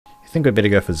think we'd better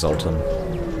go for Zoltan.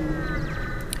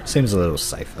 Seems a little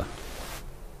safer.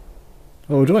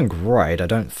 Well, we're doing great. I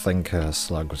don't think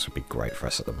slugs would be great for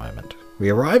us at the moment. We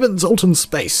arrive in Zoltan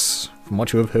space. From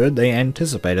what you have heard, they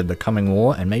anticipated the coming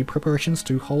war and made preparations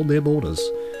to hold their borders.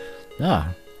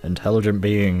 Ah, intelligent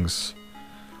beings.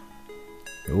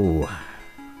 Ooh.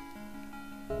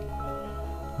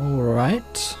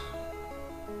 Alright.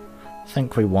 I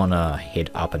think we want to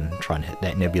head up and try and hit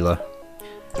that nebula.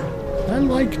 I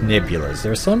like nebulas.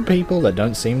 There are some people that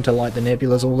don't seem to like the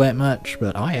nebulas all that much,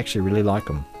 but I actually really like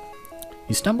them.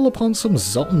 You stumble upon some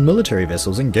Zoltan military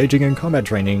vessels engaging in combat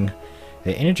training.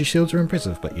 Their energy shields are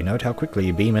impressive, but you note how quickly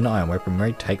a beam and ion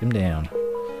weaponry take them down.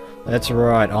 That's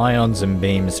right, ions and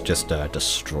beams just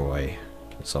destroy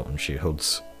Zoltan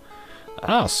shields.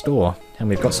 Ah, store. And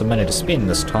we've got some money to spend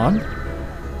this time.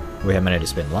 We had money to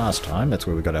spend last time, that's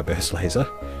where we got our burst laser.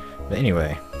 But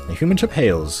anyway, the human ship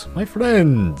hails. My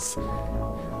friends!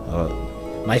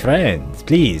 My friends,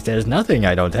 please, there's nothing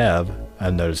I don't have.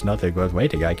 And there's nothing worth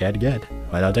waiting I can't get.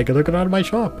 Why not take a look around my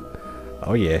shop?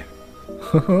 Oh yeah.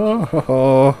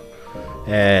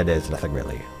 And there's nothing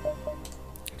really.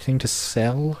 Anything to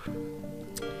sell?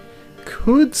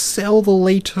 Could sell the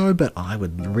Leto, but I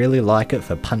would really like it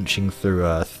for punching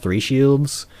through 3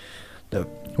 shields.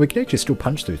 We can actually still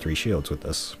punch through 3 shields with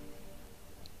this.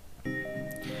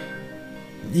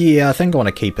 Yeah, I think I want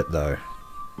to keep it though.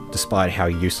 Despite how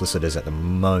useless it is at the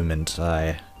moment,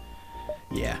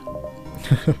 yeah.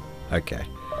 Okay.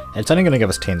 And it's only going to give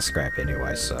us 10 scrap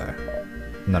anyway, so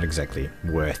not exactly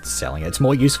worth selling. It's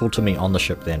more useful to me on the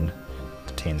ship than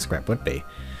the 10 scrap would be.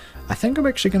 I think I'm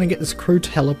actually going to get this crew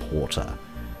teleporter.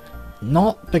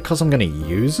 Not because I'm going to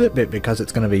use it, but because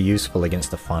it's going to be useful against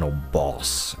the final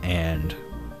boss. And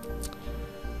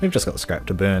we've just got the scrap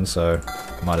to burn, so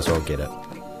might as well get it.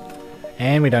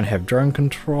 And we don't have drone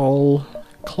control.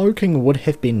 Cloaking would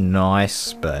have been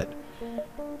nice, but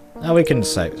we can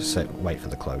wait for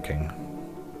the cloaking.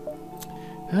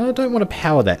 I don't want to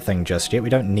power that thing just yet. We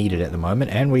don't need it at the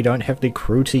moment, and we don't have the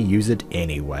crew to use it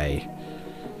anyway.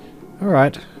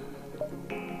 Alright.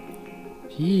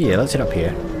 Yeah, let's head up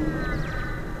here.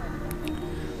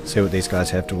 See what these guys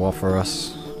have to offer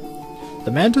us.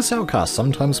 The Mantis outcasts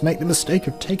sometimes make the mistake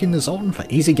of taking the Zoltan for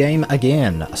easy game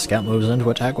again. A scout moves in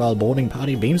to attack while boarding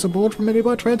party beams aboard from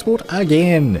nearby transport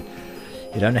again.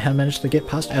 You don't know how to manage to get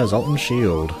past our Zoltan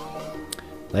shield.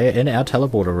 They are in our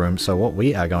teleporter room, so what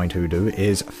we are going to do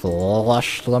is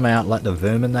flush them out like the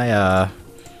vermin they are.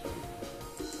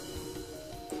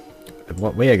 And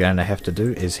what we are going to have to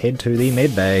do is head to the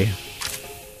medbay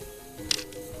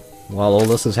while all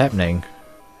this is happening.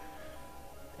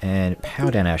 And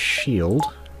power down our shield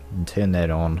and turn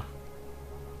that on.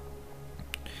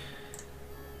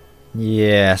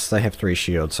 Yes, they have 3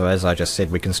 shields, so as I just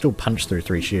said, we can still punch through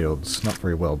 3 shields. Not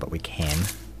very well, but we can.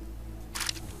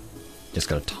 Just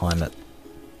gotta time it.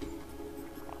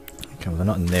 Okay, well, they're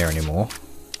not in there anymore.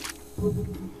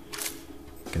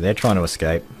 Okay, they're trying to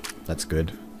escape. That's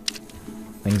good.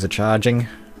 Things are charging.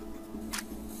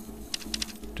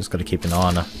 Just gotta keep an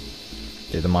eye on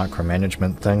do the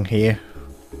micromanagement thing here.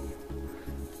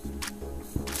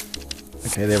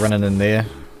 Okay, they're running in there.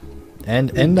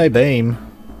 And in they beam.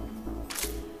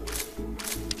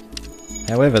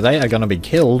 However, they are going to be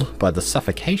killed by the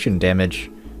suffocation damage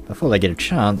before they get a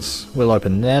chance. We'll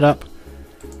open that up.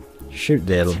 Shoot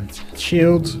their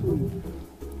shields.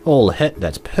 All hit,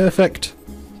 that's perfect.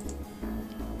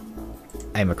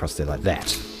 Aim across there like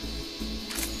that.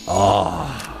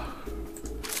 Oh,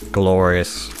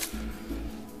 glorious.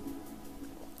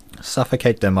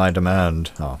 Suffocate them, I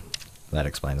demand. Oh, that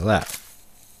explains that.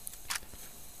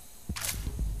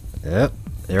 Yep,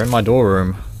 they're in my door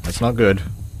room. That's not good.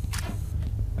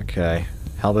 Okay,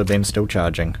 halberd beam's still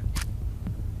charging.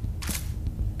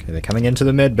 Okay, they're coming into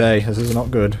the med bay. This is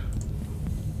not good.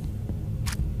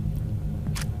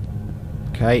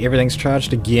 Okay, everything's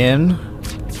charged again.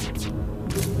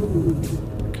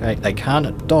 Okay, they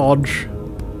can't dodge,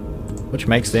 which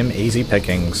makes them easy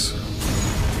pickings.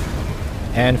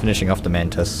 And finishing off the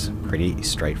Mantis, pretty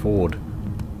straightforward.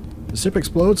 The ship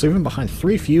explodes even behind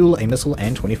 3 fuel, a missile,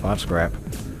 and 25 scrap.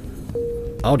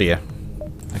 Oh dear.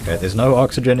 Okay, there's no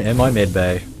oxygen in my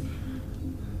medbay.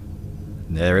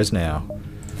 There is now.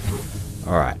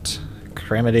 Alright.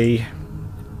 Cramity.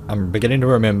 I'm beginning to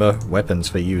remember. Weapons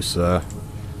for you, sir.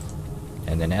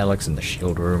 And then Alex in the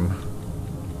shield room.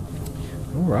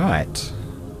 Alright.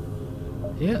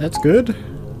 Yeah, that's good.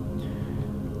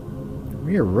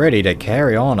 We're ready to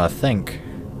carry on, I think.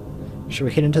 Should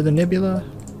we head into the nebula?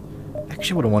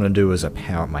 Actually, what I want to do is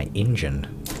power up my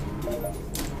engine.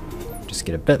 Just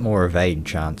get a bit more evade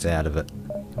chance out of it.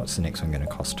 What's the next one going to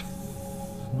cost?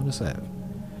 What is that?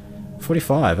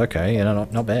 45, okay, yeah,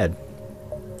 not bad.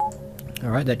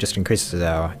 Alright, that just increases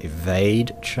our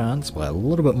evade chance by a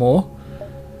little bit more.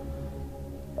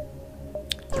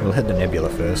 We'll hit the nebula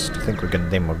first. I think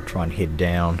then we'll try and head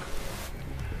down.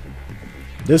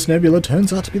 This nebula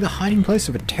turns out to be the hiding place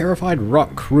of a terrified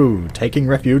rock crew, taking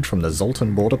refuge from the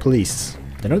Zoltan border police.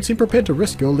 They don't seem prepared to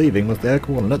risk your leaving with their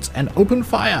coordinates and open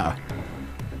fire!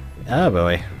 Oh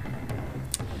boy.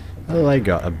 Well, they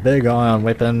got a big ion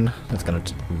weapon that's going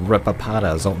to rip apart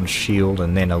our Zoltan shield,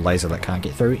 and then a laser that can't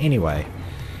get through anyway.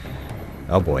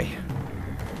 Oh boy.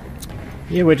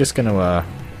 Yeah, we're just going to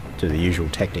do the usual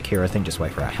tactic here, I think, just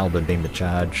wait for our halberd beam to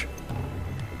charge.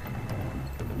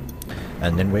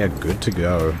 And then we are good to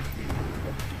go.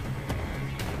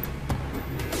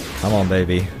 Come on,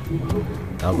 baby.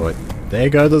 Oh boy. There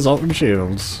go the Zoltan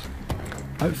shields.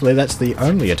 Hopefully that's the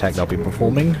only attack they'll be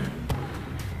performing.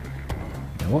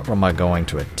 Now what am I going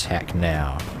to attack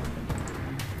now?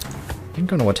 I'm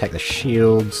going to attack the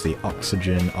shields, the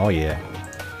oxygen. Oh yeah.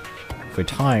 If we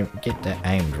get that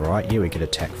aimed right, yeah, we could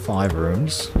attack 5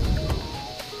 rooms.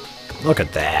 Look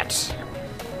at that.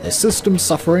 Their system's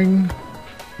suffering.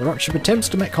 The rockship attempts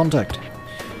to make contact.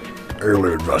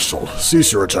 Alien vessel,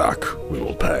 cease your attack. We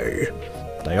will pay.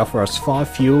 They offer us 5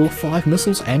 fuel, 5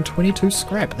 missiles, and 22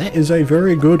 scrap. That is a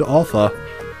very good offer.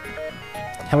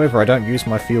 However, I don't use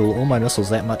my fuel or my missiles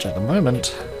that much at the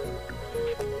moment.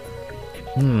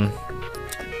 I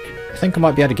think I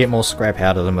might be able to get more scrap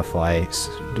out of them if I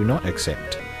do not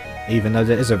accept. Even though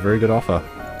that is a very good offer.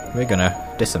 We're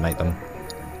gonna decimate them.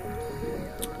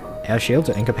 Our shields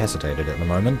are incapacitated at the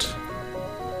moment.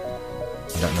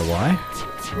 I don't know why.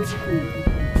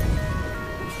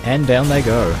 And down they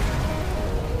go.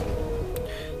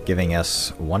 Giving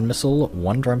us 1 missile,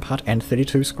 1 drone part, and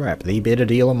 32 scrap. The better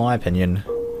deal in my opinion.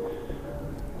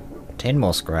 10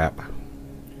 more scrap.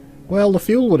 Well, the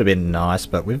fuel would have been nice,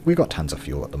 but we've got tons of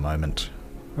fuel at the moment.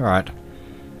 Alright.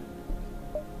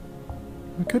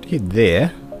 We could head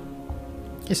there.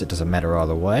 Guess it doesn't matter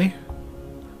either way.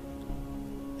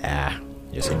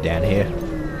 Just head down here.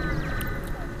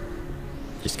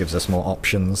 Just gives us more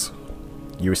options.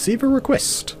 You receive a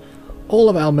request. All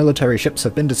of our military ships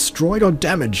have been destroyed or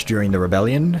damaged during the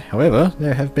rebellion. However,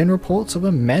 there have been reports of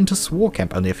a Mantis war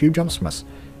camp only a few jumps from us.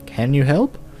 Can you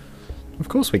help? Of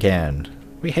course we can.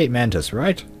 We hate Mantis,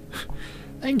 right?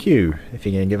 Thank you. If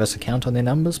you can give us a count on their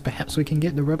numbers, perhaps we can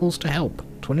get the rebels to help.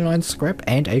 29 scrap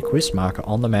and a quest marker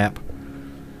on the map.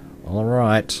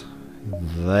 Alright.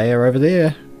 They are over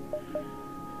there.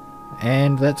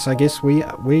 And that's, I guess,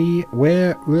 where we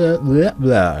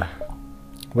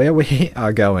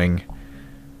are going.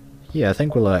 Yeah, I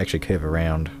think we'll actually curve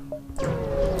around. Could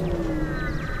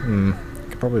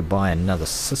probably buy another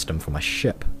system for my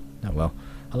ship. Oh well.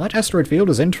 A light asteroid field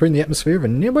is entering the atmosphere of a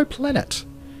nearby planet.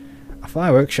 A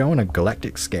fireworks show on a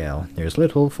galactic scale. There is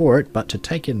little for it but to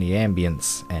take in the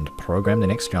ambience and program the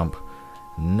next jump.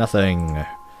 Nothing.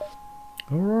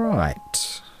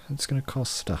 Alright. It's going to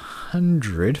cost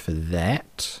 100 for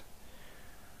that.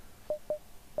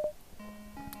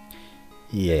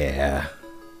 Yeah.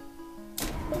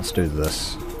 Let's do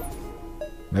this.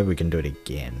 Maybe we can do it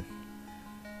again.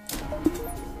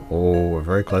 Oh, we're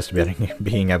very close to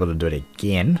being able to do it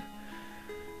again.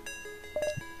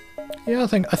 Yeah, I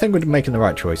think we're making the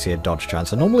right choice here. Dodge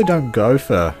chance. I normally don't go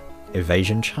for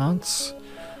evasion chance,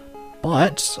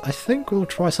 but I think we'll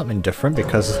try something different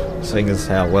because seeing as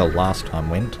how well last time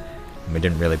went, and we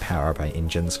didn't really power up our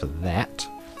engines for that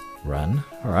run.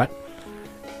 Alright.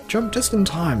 Jump just in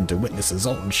time to witness the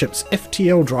Zoltan ship's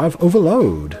FTL drive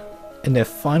overload. In their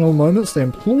final moments, they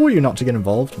implore you not to get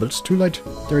involved, but it's too late.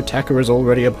 Their attacker is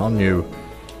already upon you.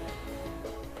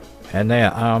 And they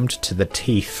are armed to the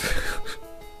teeth.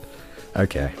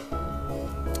 Okay.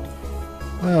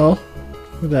 Well,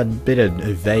 with that bit of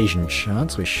evasion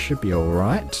chance, we should be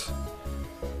alright.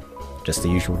 Just the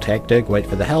usual tactic, wait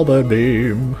for the halberd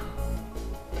beam.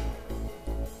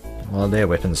 Well, their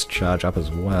weapons charge up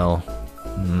as well.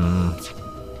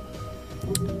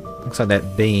 Looks like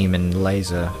that beam and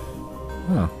laser.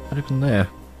 Oh, what happened there?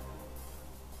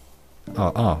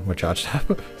 Oh, we're charged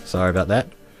up. Sorry about that.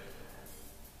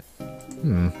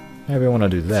 Maybe I want to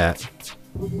do that.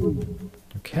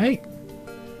 Okay.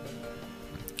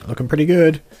 Looking pretty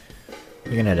good.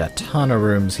 We're gonna have a ton of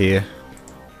rooms here.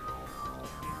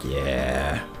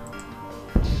 Yeah.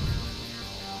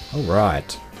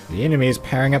 Alright. The enemy is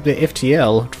powering up their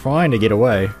FTL, trying to get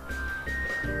away.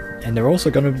 And they're also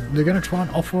gonna try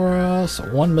and offer us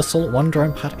 1 missile, 1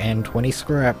 drone part, and 20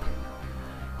 scrap.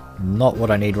 Not what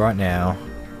I need right now.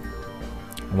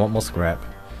 I want more scrap.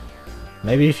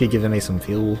 Maybe if you're giving me some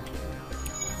fuel.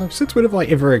 Since when have I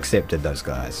ever accepted those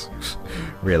guys?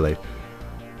 Really?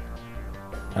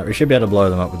 We should be able to blow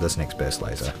them up with this next burst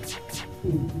laser.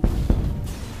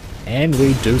 And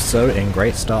we do so in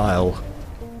great style.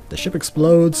 The ship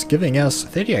explodes, giving us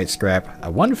 38 scrap,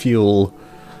 1 fuel,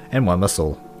 and 1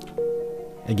 missile.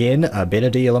 Again, a better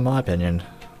deal in my opinion.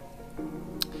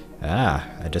 Ah,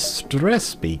 a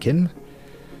distress beacon.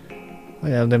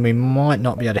 Well, then we might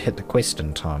not be able to hit the quest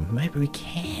in time. Maybe we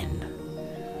can.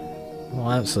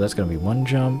 Alright, so that's going to be 1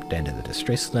 jump down to the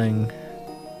distress thing.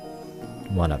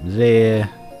 1 up there.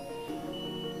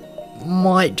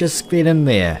 Might just get in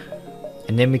there.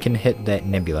 And then we can hit that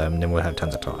nebula and then we'll have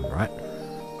tons of time, right?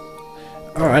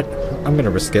 Alright, I'm going to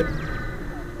risk it.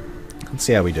 Let's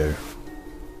see how we do.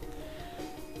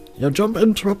 Your jump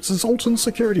interrupts the Zoltan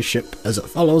security ship as it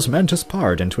follows Mantis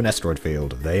pirate into an asteroid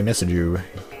field. They message you.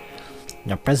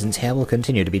 Your presence here will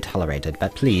continue to be tolerated,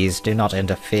 but please do not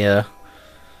interfere.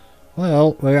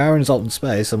 Well, we are in Zoltan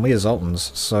space and we are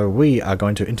Zoltans, so we are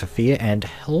going to interfere and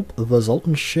help the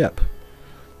Zoltan ship.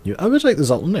 You overtake the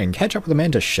Zoltan and catch up with the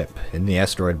Mantis ship in the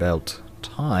asteroid belt.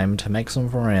 Time to make some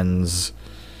friends.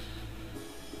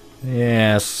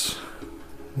 Yes.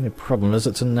 The problem is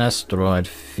it's an asteroid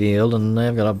field and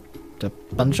they've got a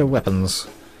bunch of weapons.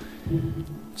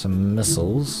 Some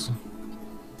missiles.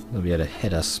 They'll be able to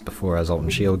hit us before our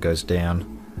Zoltan shield goes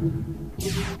down.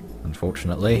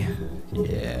 Unfortunately.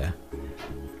 Yeah.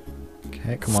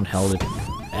 Okay, come on, Hal.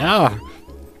 Ah!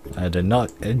 I did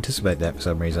not anticipate that for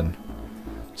some reason.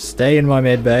 Stay in my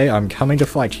med bay, I'm coming to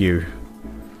fight you.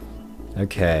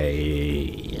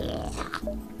 Okay.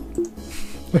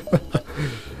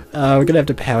 We're gonna have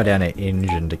to power down our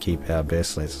engine to keep our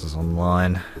burst lasers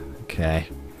online. Okay.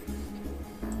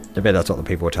 I bet that's what the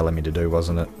people were telling me to do,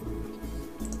 wasn't it?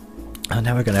 Oh,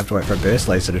 now we're gonna have to wait for a burst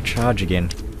laser to charge again.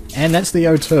 And that's the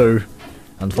O2.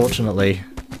 Unfortunately,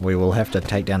 we will have to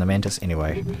take down the Mantis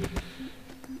anyway.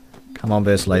 Come on,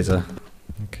 burst laser.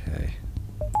 Okay.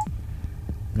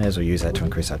 May as well use that to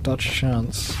increase our dodge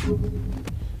chance.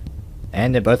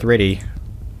 And they're both ready.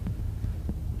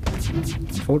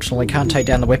 Unfortunately, can't take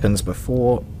down the weapons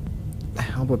before the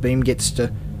Halberd beam gets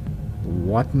to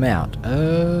wipe them out.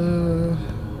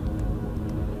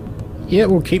 Yeah,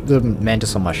 we'll keep the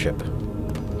Mantis on my ship.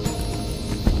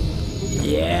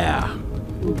 Yeah.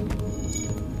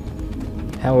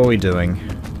 How are we doing?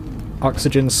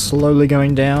 Oxygen's slowly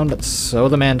going down, but so are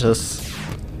the Mantis.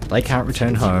 They can't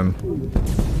return home.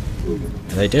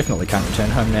 They definitely can't return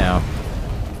home now.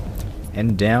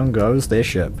 And down goes their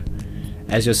ship.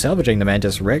 As you're salvaging the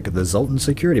Mantis wreck, the Zoltan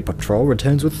Security Patrol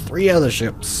returns with 3 other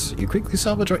ships. You quickly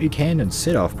salvage what you can and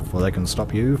set off before they can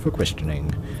stop you for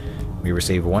questioning. We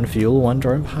receive 1 fuel, 1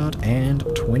 drone part, and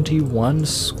 21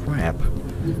 scrap.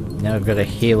 Now we've got to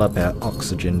heal up our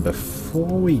oxygen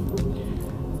before we...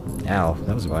 Ow,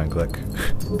 that was a bone click.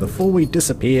 Before we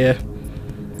disappear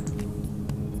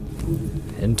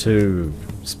into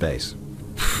space.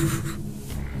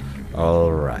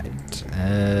 Alright.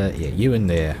 Yeah, you in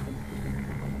there.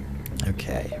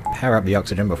 Okay. Power up the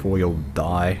oxygen before you'll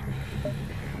die.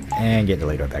 And get the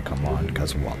leader back online,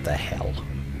 because what the hell.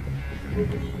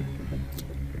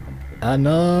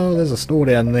 No, there's a store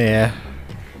down there.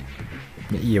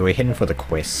 Yeah, we're heading for the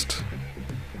quest.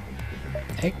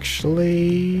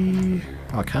 Actually...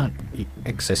 I can't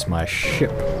access my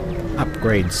ship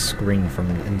upgrade screen from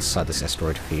inside this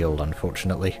asteroid field,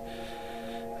 unfortunately.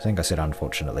 I think I said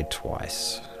unfortunately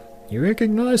twice. You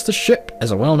recognize the ship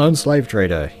as a well-known slave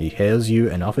trader. He hails you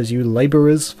and offers you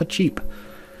laborers for cheap.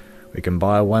 We can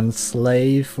buy 1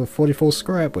 slave for 44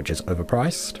 scrap, which is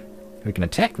overpriced. We can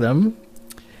attack them,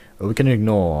 or we can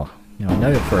ignore. Now I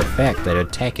know for a fact that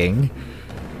attacking...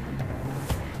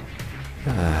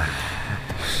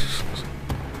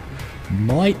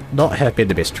 might not have been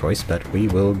the best choice, but we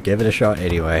will give it a shot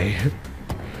anyway.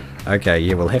 Okay,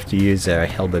 yeah, we'll have to use our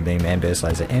Halberd beam and burst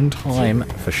laser in time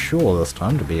for sure this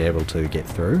time to be able to get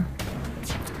through.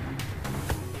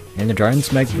 And the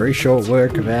drones make very short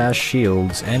work of our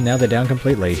shields, and now they're down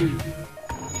completely.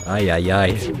 Ay ay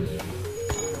ay.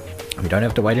 We don't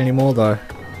have to wait anymore though.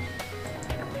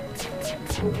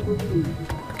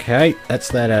 Okay, that's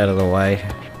that out of the way.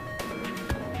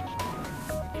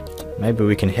 Maybe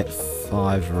we can hit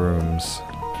 5 rooms.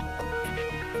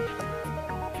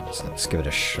 So let's give it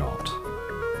a shot.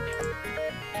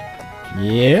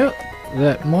 Yeah,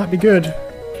 that might be good.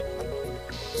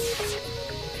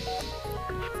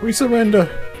 We surrender.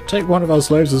 Take 1 of our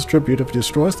slaves as tribute. If you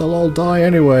destroy us, they'll all die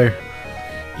anyway.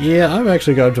 Yeah, I'm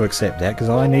actually going to accept that because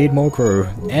I need more crew.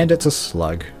 And it's a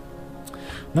slug.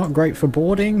 Not great for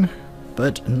boarding,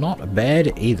 but not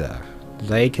bad either.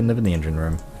 They can live in the engine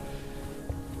room.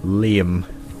 Liam.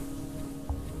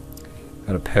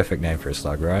 Got a perfect name for a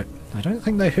slug, right? I don't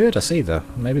think they hurt us either.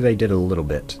 Maybe they did a little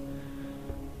bit.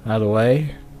 Either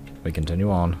way, we continue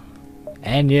on.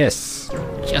 And yes,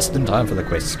 just in time for the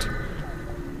quest.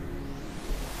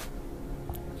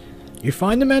 You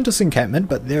find the mantis encampment,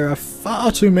 but there are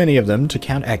far too many of them to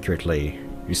count accurately.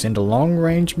 You send a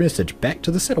long-range message back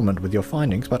to the settlement with your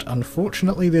findings, but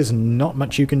unfortunately there's not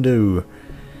much you can do.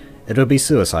 It would be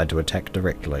suicide to attack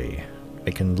directly.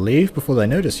 We can leave before they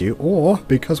notice you, or,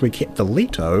 because we kept the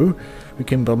Leto, we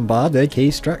can bombard their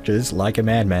key structures like a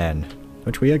madman,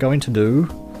 which we are going to do.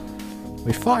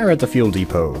 We fire at the fuel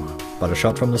depot, but a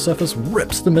shot from the surface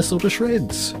rips the missile to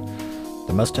shreds.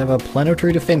 They must have a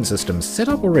planetary defense system set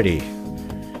up already.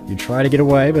 You try to get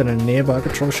away, but a nearby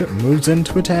patrol ship moves in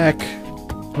to attack.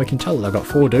 We can tell they've got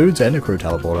 4 dudes and a crew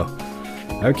teleporter.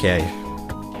 Okay.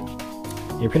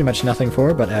 You're pretty much nothing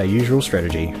for it but our usual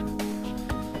strategy.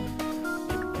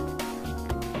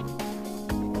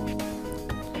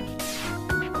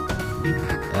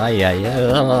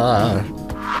 Yeah.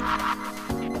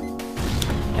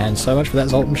 And so much for that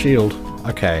Zoltan shield.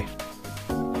 Okay.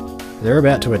 They're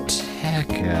about to attack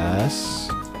us.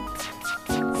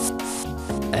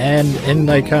 And in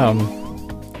they come.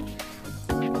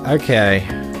 Okay.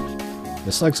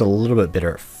 The slug's a little bit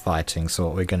better at fighting, so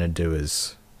what we're going to do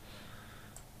is,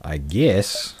 I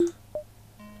guess,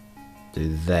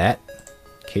 do that.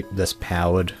 Keep this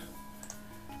powered.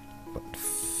 But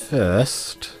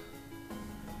first,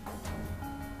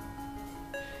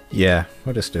 yeah,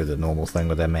 we'll just do the normal thing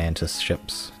with our mantis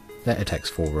ships. That attacks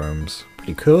 4 rooms.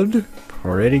 Pretty good.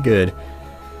 Pretty good.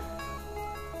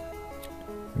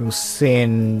 We'll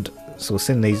send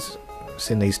these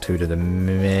 2 to the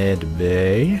med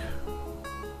bay.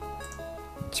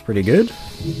 It's pretty good.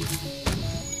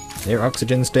 Their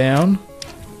oxygen's down.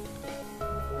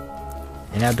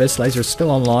 And our burst laser is still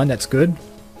online, that's good.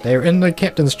 They're in the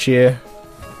captain's chair.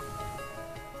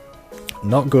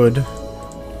 Not good.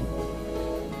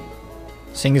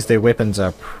 Seeing as their weapons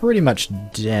are pretty much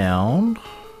down,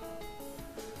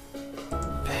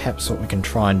 perhaps what we can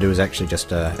try and do is actually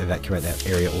just evacuate that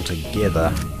area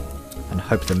altogether and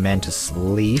hope the mantis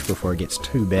leave before it gets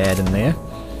too bad in there.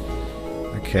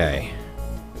 Okay.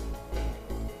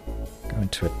 Going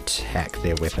to attack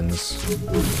their weapons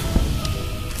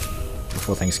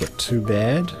before things get too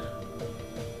bad.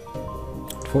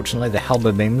 Fortunately, the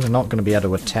halberd beams are not going to be able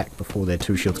to attack before their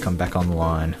 2 shields come back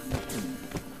online.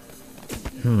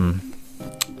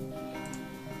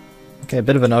 Okay, a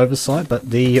bit of an oversight, but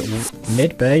the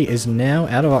med bay is now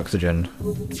out of oxygen.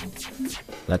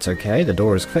 That's okay, the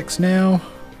door is fixed now.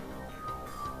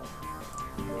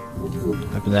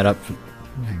 Open that up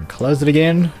and close it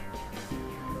again.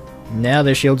 Now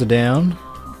their shields are down.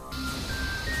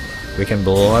 We can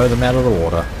blow them out of the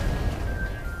water.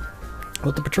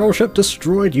 With the patrol ship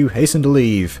destroyed, you hasten to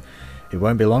leave. It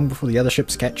won't be long before the other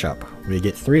ships catch up. We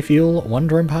get 3 fuel, 1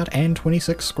 drone part, and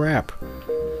 26 scrap.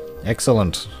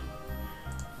 Excellent.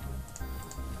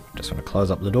 Just want to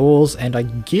close up the doors, and I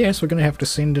guess we're going to have to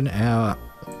send in our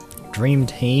dream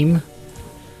team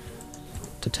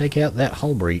to take out that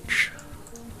hull breach.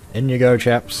 In you go,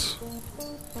 chaps.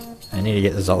 I need to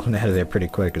get the Zoltan out of there pretty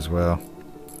quick as well.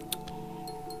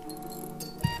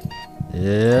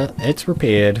 Yeah, it's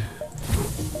repaired.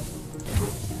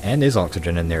 And there's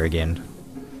oxygen in there again.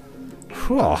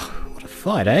 Whew, what a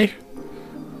fight, eh?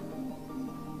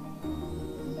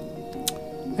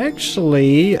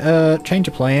 Actually, change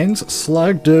of plans.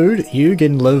 Slug Dude, you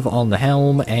can live on the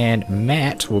helm, and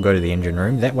Matt will go to the engine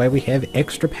room. That way we have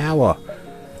extra power.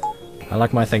 I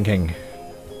like my thinking.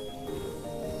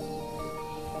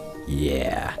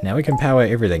 Yeah, now we can power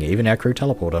everything, even our crew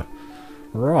teleporter.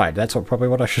 Right, that's probably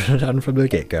what I should have done from the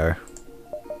get-go.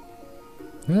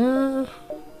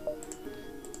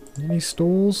 Any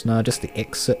stalls? No, just the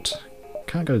exit.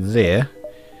 Can't go there.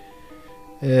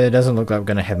 It doesn't look like we're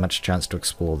going to have much chance to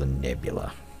explore the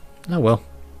nebula. Oh well.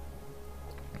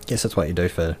 Guess that's what you do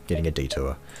for getting a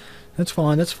detour. That's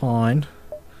fine, that's fine.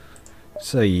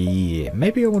 So yeah,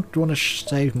 maybe I would want to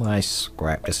save my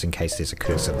scrap just in case there's a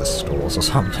curse at the stores or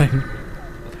something.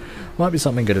 Might be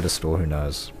something good at a store, who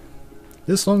knows.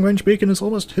 This long-range beacon is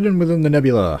almost hidden within the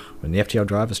nebula. When the FTL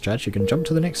drive is charged, you can jump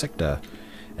to the next sector.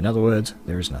 In other words,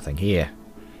 there is nothing here.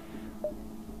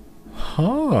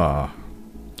 Huh.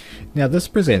 Now this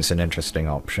presents an interesting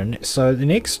option. So the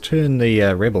next turn the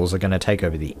rebels are going to take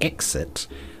over the exit,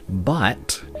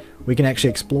 but we can actually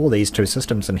explore these 2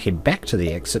 systems and head back to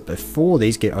the exit before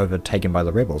these get overtaken by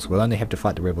the rebels. We'll only have to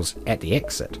fight the rebels at the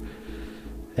exit.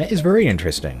 That is very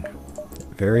interesting.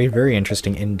 Very, very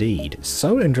interesting indeed.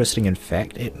 So interesting, in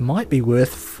fact, it might be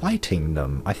worth fighting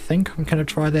them. I think I'm going to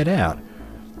try that out.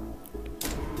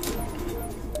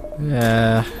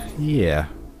 Yeah.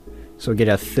 So we get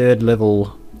our 3rd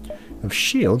level of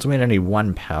shields. We only need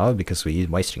 1 power because we're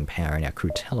wasting power in our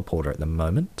crew teleporter at the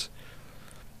moment.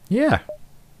 Yeah.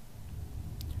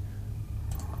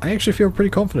 I actually feel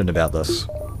pretty confident about this.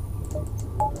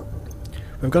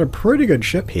 We've got a pretty good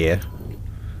ship here,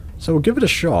 so we'll give it a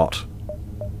shot.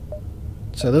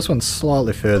 So this one's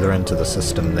slightly further into the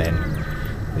system than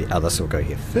the others, so we'll go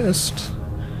here first.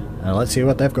 Now let's see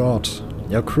what they've got.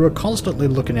 Your crew are constantly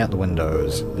looking out the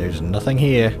windows. There's nothing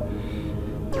here.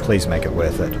 Please make it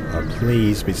worth it. Oh,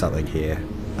 please be something here.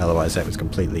 Otherwise that was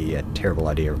completely a terrible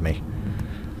idea of me.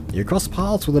 You cross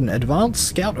paths with an advanced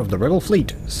scout of the rebel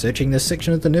fleet, searching this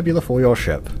section of the nebula for your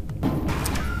ship.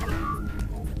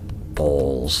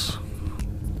 Balls.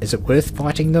 Is it worth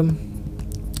fighting them?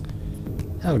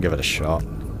 I'll give it a shot.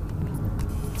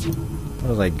 What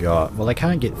have they got? Well, they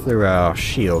can't get through our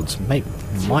shields. Might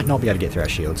not be able to get through our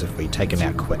shields if we take them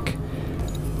out quick.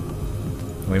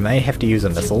 We may have to use a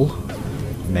missile.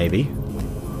 Maybe.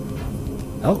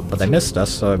 Oh, but they missed us,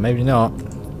 so maybe not.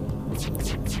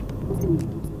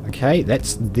 Okay,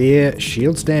 that's their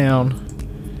shields down.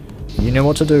 You know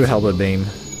what to do, halberd beam.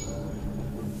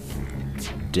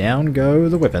 Down go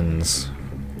the weapons.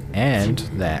 And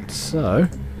that. So,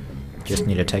 just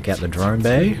need to take out the drone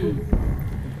bay.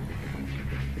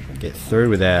 Get through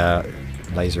with our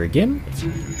laser again.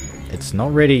 It's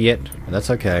not ready yet, but that's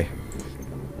okay.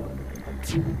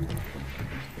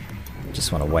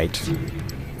 Just want to wait.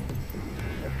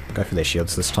 Go for their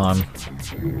shields this time.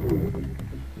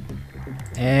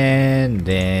 And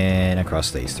then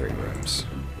across these 3 rooms.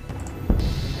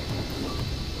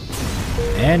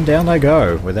 And down they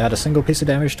go, without a single piece of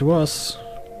damage to us.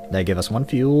 They give us 1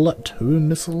 fuel, 2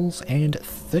 missiles, and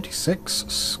 36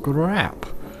 scrap.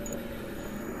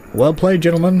 Well played,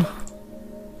 gentlemen.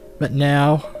 But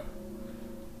now,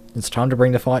 it's time to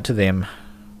bring the fight to them.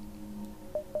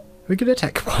 We can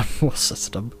attack one more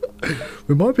system.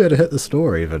 We might be able to hit the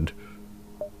store even.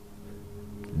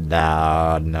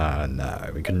 No.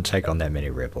 We couldn't take on that many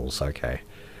rebels. Okay.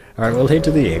 Alright, we'll head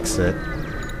to the exit.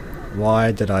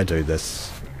 Why did I do this?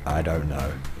 I don't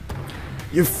know.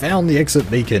 You found the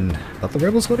exit beacon, but the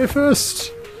rebels got here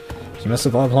first. You must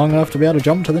survive long enough to be able to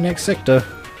jump to the next sector.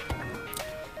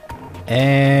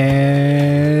 And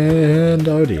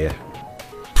oh dear.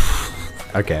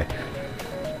 Okay.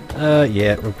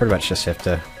 Yeah, we'll pretty much just have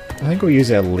to... I think we'll use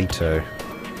our Leto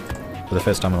for the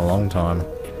first time in a long time.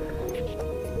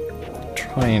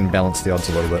 Try and balance the odds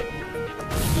a little bit.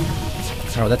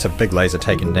 Oh, that's a big laser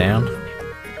taken down.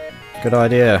 Good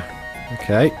idea.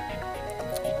 Okay.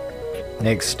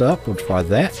 Next up, we'll try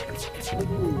that.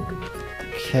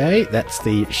 Okay, that's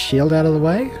the shield out of the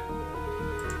way.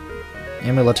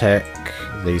 And we'll attack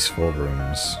these 4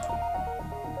 rooms.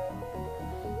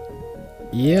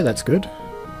 Yeah, that's good.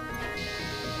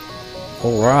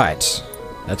 Alright.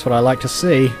 That's what I like to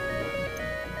see.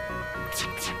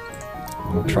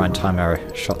 We'll try and time our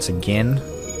shots again.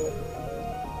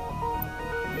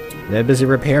 They're busy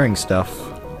repairing stuff.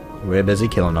 We're busy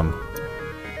killing them.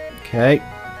 Okay.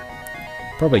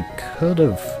 Probably could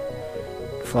have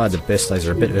fired the best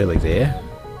laser a bit early there.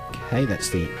 Okay, that's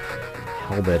the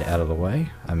halberd out of the way.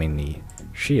 I mean the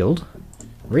shield.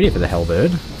 Ready for the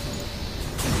halberd.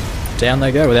 Down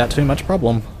they go without too much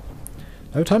problem.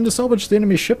 No time to salvage the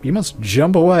enemy ship, you must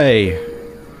jump away.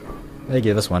 They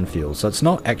give us 1 fuel, so it's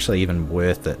not actually even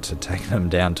worth it to take them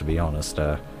down, to be honest.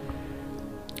 But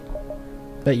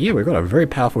yeah, we've got a very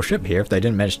powerful ship here if they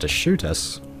didn't manage to shoot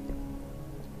us.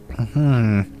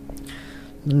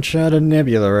 Uncharted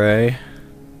Nebula, eh?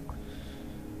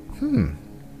 You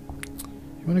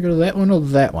want to go to that one or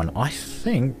that one? I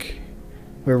think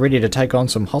we're ready to take on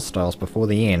some hostiles before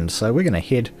the end, so we're going to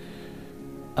head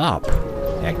up,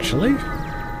 actually.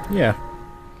 Yeah,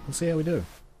 let's see how we do.